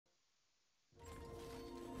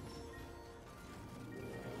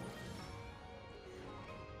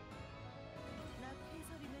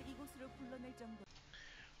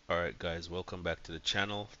Alright guys, welcome back to the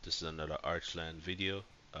channel. This is another Archland video.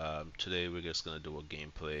 Today we're just gonna do a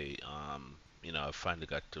gameplay. I finally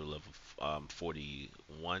got to level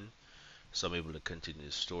 41, so I'm able to continue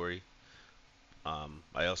the story.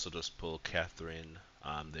 I also just pulled Cathrine.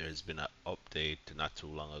 There has been an update not too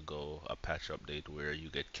long ago, a patch update where you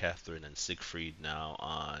get Cathrine and Siegfried now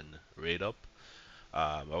on Raid Up.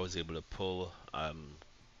 I was able to pull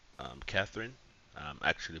Catherine.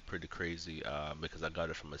 Actually pretty crazy because I got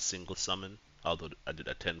it from a single summon. Although I did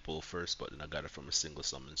a 10 pull first, but then I got it from a single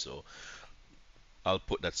summon. So I'll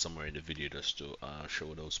put that somewhere in the video just to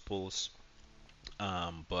show those pulls.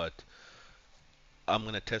 But I'm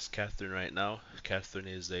gonna test Catherine right now. Catherine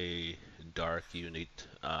is a dark unit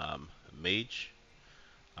mage.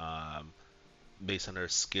 Um, Based on her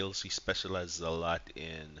skills, she specializes a lot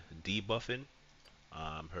in debuffing.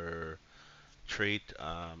 Her trait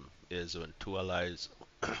is when two allies,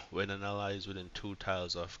 when an ally is within 2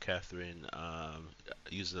 tiles of Catherine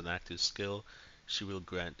uses an active skill, she will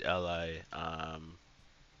grant ally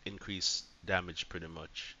increased damage pretty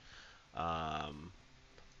much. Um,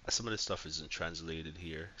 some of this stuff isn't translated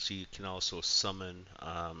here. She can also summon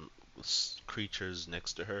creatures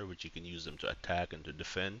next to her, which you can use them to attack and to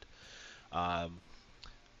defend. Um,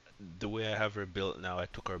 the way I have her built now,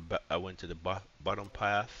 I went to the bottom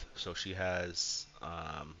path, so she has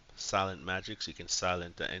silent magic. So you can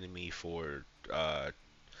silent the enemy for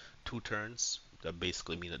 2 turns. That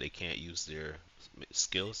basically means that they can't use their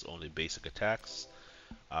skills, only basic attacks.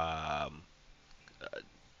 Um,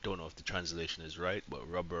 don't know if the translation is right, but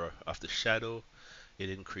rubber of the shadow. It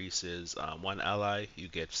increases one ally. You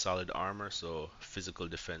get solid armor, so physical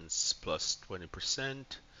defense plus 20%.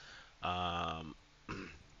 Um,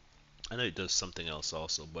 I know it does something else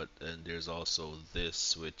also, but and there's also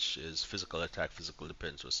this, which is physical attack, physical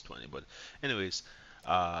defense was 20. But anyways,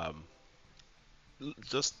 um,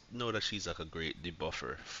 just know that she's like a great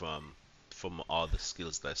debuffer from all the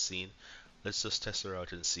skills that I've seen. Let's just test her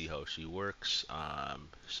out and see how she works.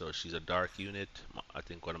 So she's a dark unit. I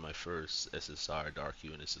think one of my first SSR dark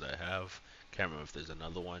units that I have. Can't remember if there's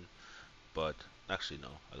another one, but actually no,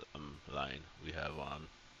 I'm lying. We have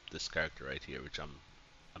this character right here, which I'm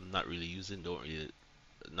not really using. Don't really,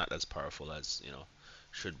 not as powerful as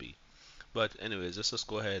should be. But anyways, let's just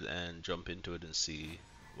go ahead and jump into it and see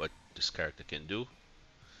what this character can do.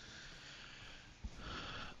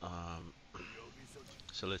 Um,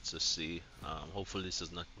 so let's just see. Hopefully this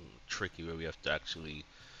is nothing tricky where we have to actually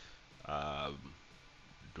um,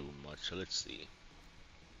 do much. So let's see.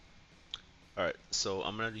 Alright, so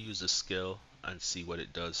I'm going to use the skill and see what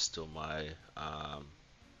it does to my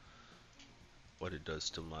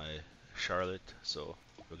Charlotte. So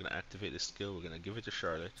we're going to activate the skill. We're going to give it to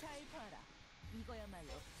Charlotte.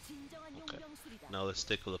 Okay. Now let's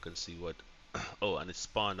take a look and see what. Oh, and it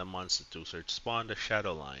spawned a monster too. So it spawned a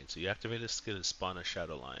shadow line. So you activate the skill and spawn a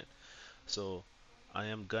shadow line. So I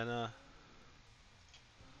am gonna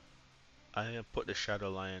put the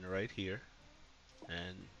shadow line right here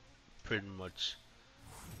and pretty much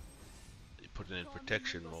put it in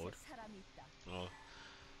protection mode. Oh,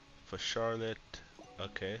 for Charlotte,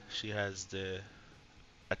 okay, she has the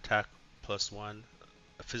attack +1,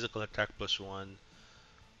 physical attack +1,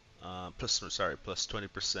 plus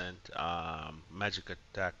 20%, magic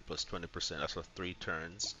attack plus 20%. That's for 3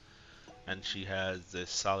 turns, and she has the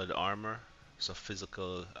solid armor, so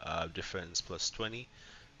physical defense plus 20,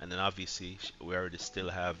 and then obviously we already still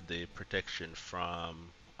have the protection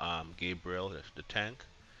from Gabriel, the tank.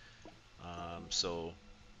 So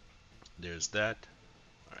there's that.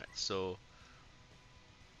 All right, so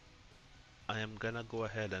I am gonna go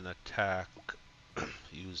ahead and attack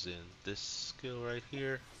using this skill right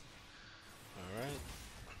here. All right.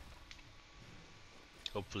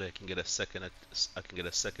 Hopefully I can get a second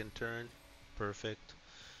turn. Perfect.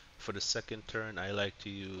 For the second turn, I like to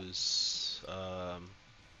use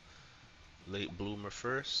late bloomer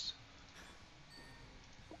first.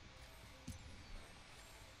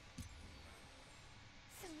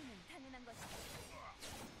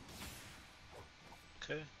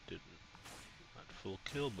 Okay, didn't not full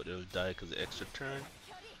kill, but it'll die because of the extra turn.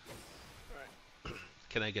 Alright.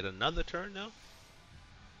 Can I get another turn now?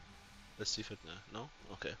 Let's see if it can. No?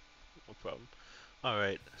 Okay, no problem.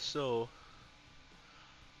 Alright, so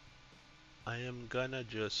I am gonna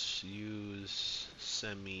just use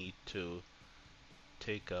Semi to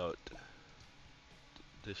take out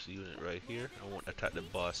this unit right here. I won't attack the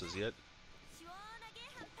bosses yet.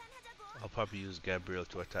 I'll probably use Gabriel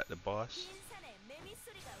to attack the boss.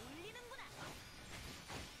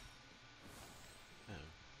 Yeah.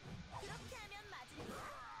 I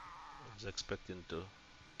was expecting to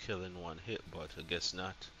kill in one hit, but I guess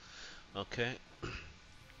not. Okay,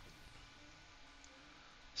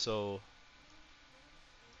 so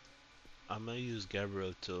I'm gonna use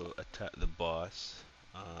Gabriel to attack the boss.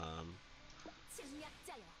 Um,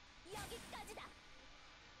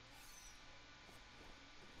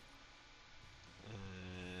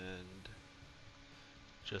 and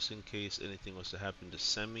just in case anything was to happen to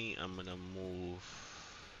Semi, I'm gonna move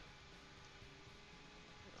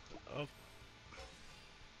up.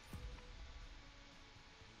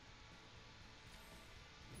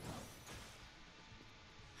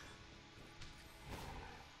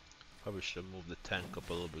 Probably should move the tank up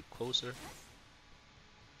a little bit closer.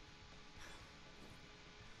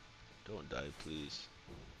 Don't die, please.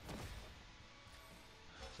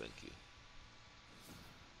 Thank you.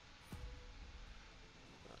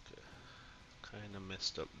 Okay. Kinda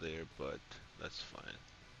messed up there, but that's fine.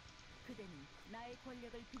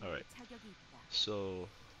 Alright. So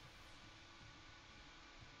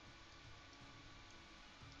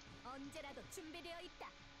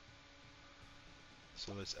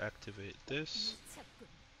let's activate this.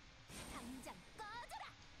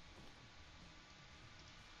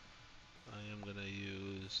 I am gonna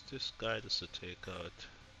use this guy just to take out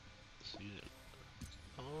this unit.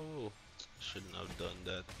 Oh, shouldn't have done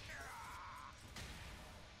that.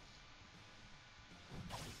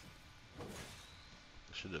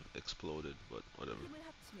 Should have exploded, but whatever.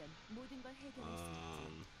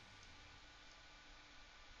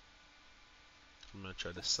 I'm gonna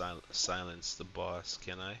try to silence the boss.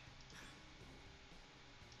 Can I?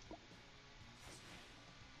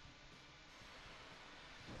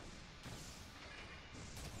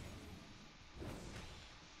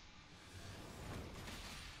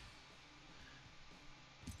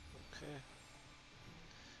 Okay.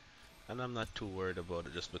 And I'm not too worried about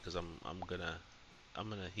it, just because I'm gonna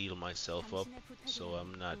heal myself up, so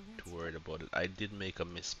I'm not too worried about it. I did make a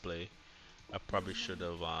misplay. I probably should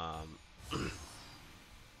have oh,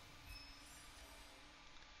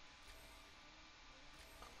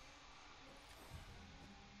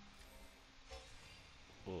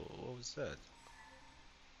 what was that?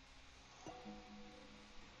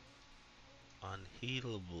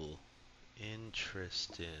 Unhealable.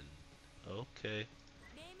 Interesting. Okay.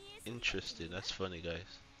 Interesting. That's funny,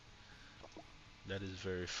 guys. That is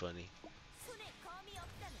very funny.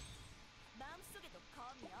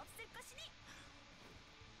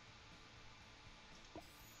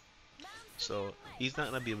 So he's not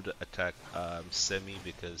gonna be able to attack Semi,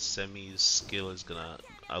 because Semi's skill is gonna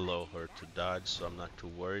allow her to dodge, so I'm not too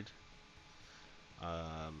worried.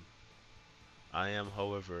 I am,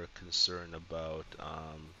 however, concerned about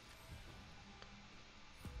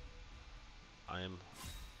I am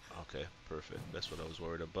okay, perfect. That's what I was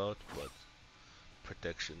worried about, but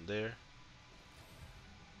protection there.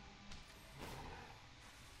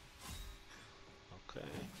 Okay.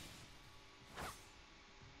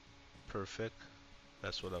 Perfect.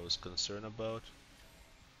 That's what I was concerned about.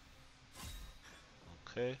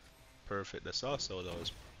 Okay. Perfect. That's also what I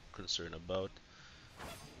was concerned about.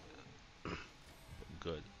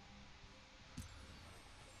 Good.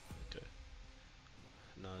 Okay.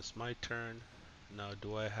 Now it's my turn. Now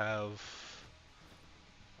do I have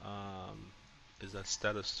is that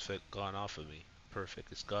status effect gone off of me?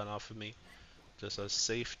 Perfect. It's gone off of me. Just as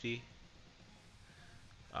safety.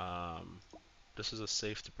 Um This is a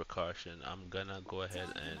safety precaution. I'm gonna go ahead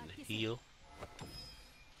and heal.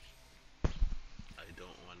 I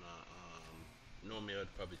don't wanna, normally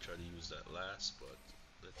I'd probably try to use that last, but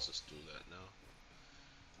let's just do that now.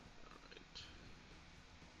 Alright.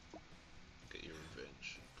 Get your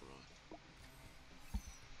revenge. Come on.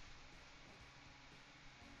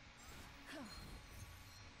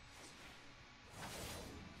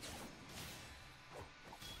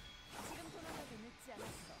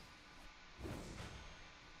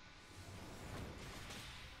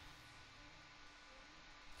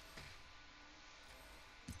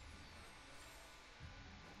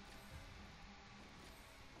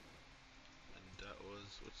 That was,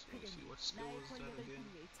 let me see, what skill was that again?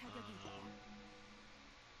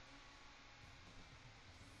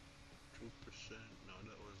 2%, no,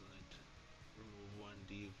 that wasn't it. Remove one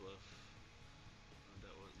debuff. No,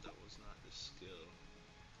 that was not the skill.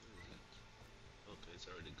 Where is it? Okay, it's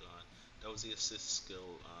already gone. That was the assist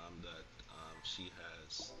skill that she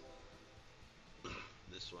has.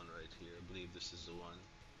 This one right here. I believe this is the one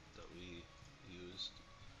that we used.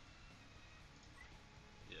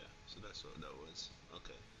 Yeah, so that's what that was.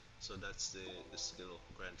 Okay, so that's the skill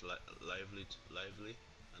grant lively.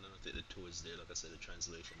 I don't think the two is there. Like I said, the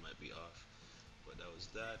translation might be off, but that was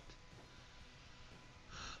that.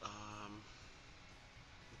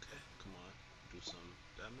 do some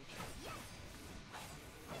damage.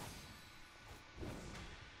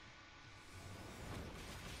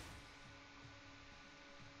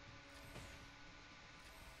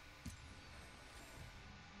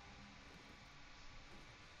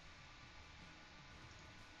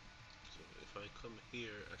 So if I come here,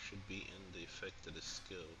 I should be in the effect of the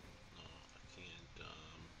skill. No, I can't.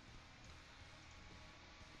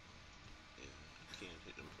 Yeah, I can't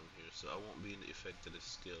hit them from here, so I won't be in the effect of the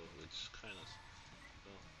skill, which kind of.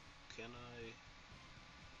 Well, can I?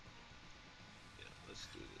 Yeah, let's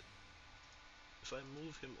do it. If I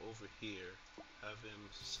move him over here, have him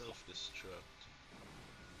self-destruct.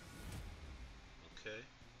 Okay,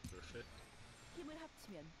 perfect.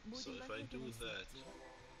 So if I do that,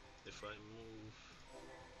 if I move,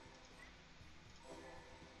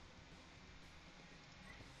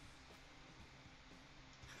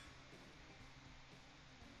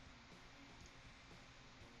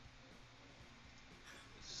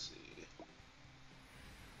 let's see.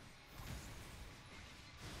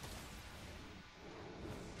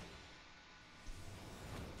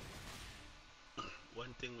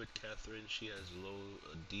 One thing with Cathrine, she has low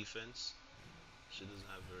defense. She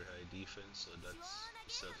doesn't have very high defense, so that's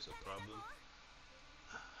itself a problem.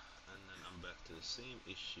 And then I'm back to the same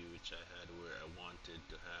issue which I had where I wanted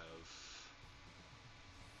to have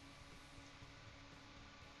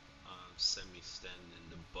Semi stand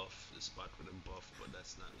in the buff, the spot with the buff, but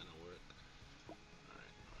that's not gonna work.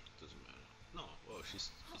 Alright, doesn't matter. No, oh,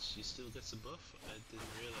 she still gets a buff? I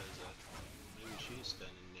didn't realize that. Maybe she's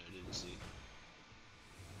standing there, I didn't see.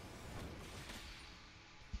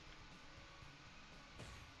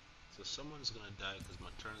 So someone's gonna die because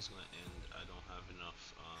my turn's gonna end. I don't have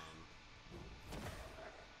enough.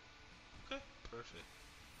 Okay, perfect.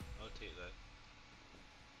 I'll take that.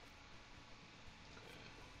 Okay,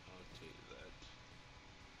 I'll take that.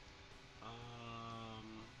 Um,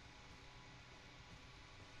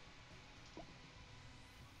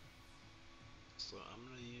 so I'm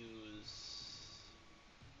gonna use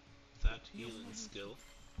that healing skill.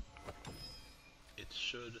 It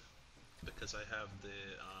should, because I have the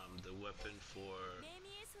weapon for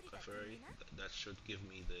Clefairy, that should give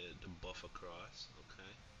me the buff across.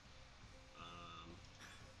 Okay. Um,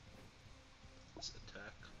 let's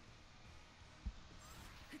attack.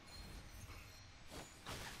 Okay.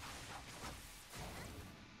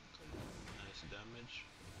 Nice damage.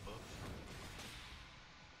 Buff.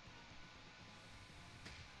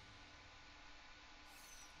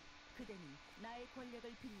 그대는 나의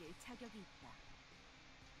권력을 빌릴 자격이 있다.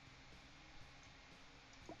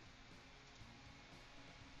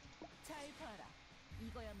 잘 봐라.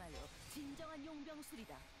 이거야말로 진정한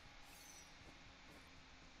용병술이다.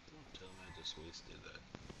 Don't tell me I just wasted that.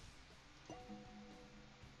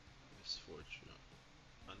 Misfortune.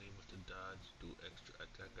 Unable to dodge, do extra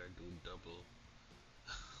attack, or do double.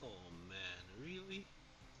 Oh man, really?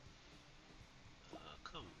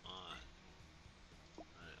 Come on.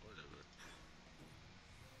 Alright, whatever.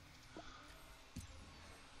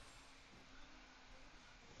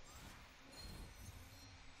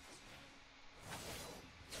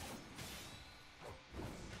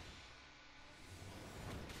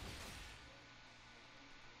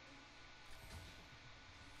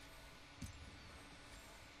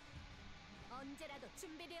 언제라도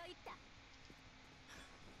준비되어 있다.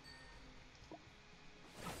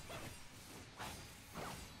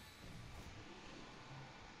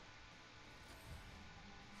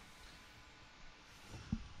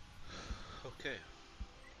 Okay.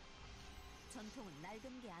 전통은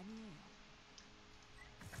낡은 게 아니에요.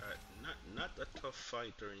 Alright, not a tough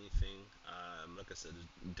fight or anything. Like I said,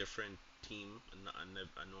 different team.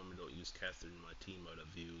 I normally don't use Cathrine in my team. I'd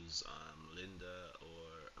have used Linda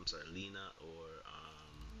or I'm sorry, Lena or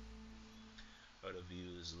I'd have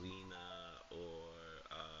used Lena or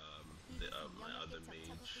my other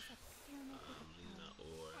mage, Lena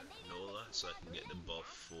or Nola, so I can get the buff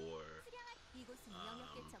for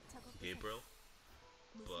Gabriel.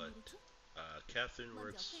 But Cathrine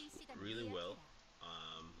works really well.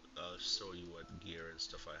 I'll show you what gear and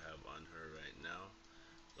stuff I have on her right now.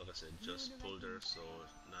 Like I said, just pulled her, so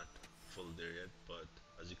not full there yet. But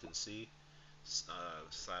as you can see,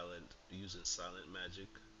 silent using silent magic,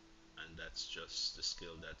 and that's just the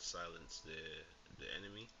skill that silences the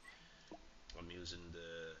enemy. I'm using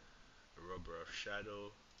the rubber of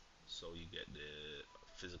shadow, so you get the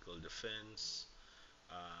physical defense,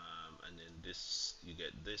 and then this you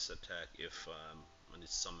get this attack if when it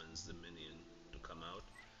summons the minion to come out.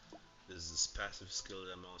 There's this passive skill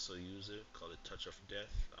that I'm also using called the Touch of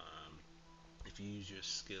Death. If you use your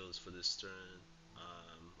skills for this turn,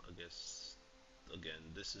 I guess again,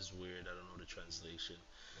 this is weird. I don't know the translation,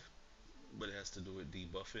 but it has to do with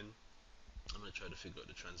debuffing. I'm gonna try to figure out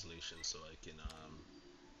the translation so I can,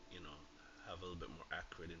 you know, have a little bit more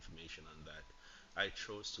accurate information on that. I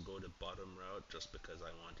chose to go the bottom route just because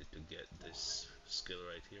I wanted to get this skill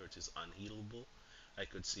right here, which is unhealable. I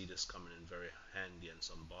could see this coming in very handy on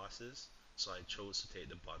some bosses, so I chose to take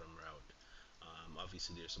the bottom route.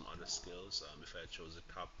 Obviously, there's some other skills. If I chose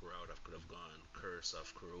the top route, I could have gone Curse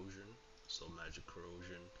of Corrosion, so magic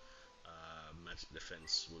corrosion. Magic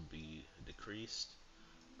defense would be decreased.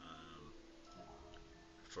 Um,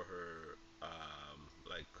 for her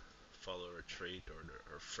like follower trait or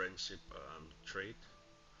her friendship trait.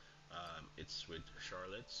 It's with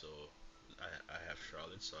Charlotte, so I have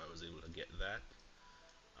Charlotte, so I was able to get that.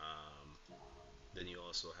 Um, then you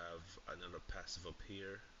also have another passive up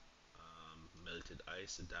here, Melted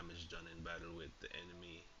Ice. The damage done in battle with the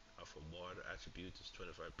enemy of a water attribute is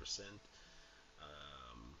 25%.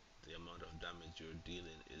 The amount of damage you're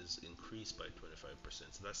dealing is increased by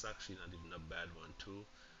 25%. So that's actually not even a bad one too.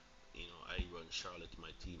 I run Charlotte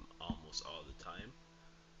my team almost all the time,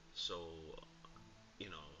 so you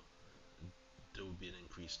know there will be an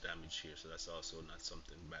increased damage here, so that's also not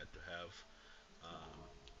something bad to have. Um,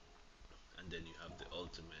 and then you have the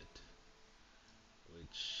ultimate,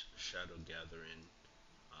 which Shadow Gathering.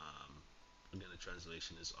 Um, Again, the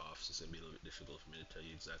translation is off, so it's gonna be a little bit difficult for me to tell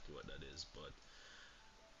you exactly what that is. But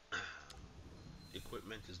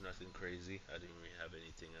equipment is nothing crazy. I didn't really have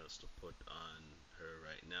anything else to put on her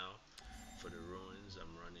right now. For the ruins,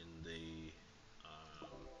 I'm running the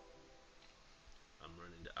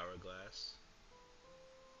hourglass,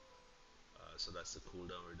 so that's the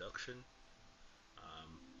cooldown reduction.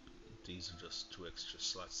 Um, these are just two extra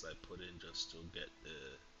slots I put in just to get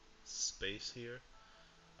the space here.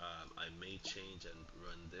 I may change and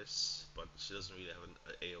run this, but she doesn't really have an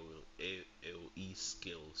AOE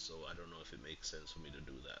skill, so I don't know if it makes sense for me to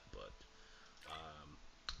do that. But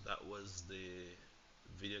that was the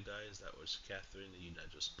video, guys. That was Catherine, the unit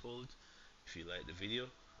I just pulled. If you like the video,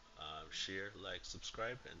 share, like,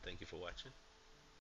 subscribe, and thank you for watching.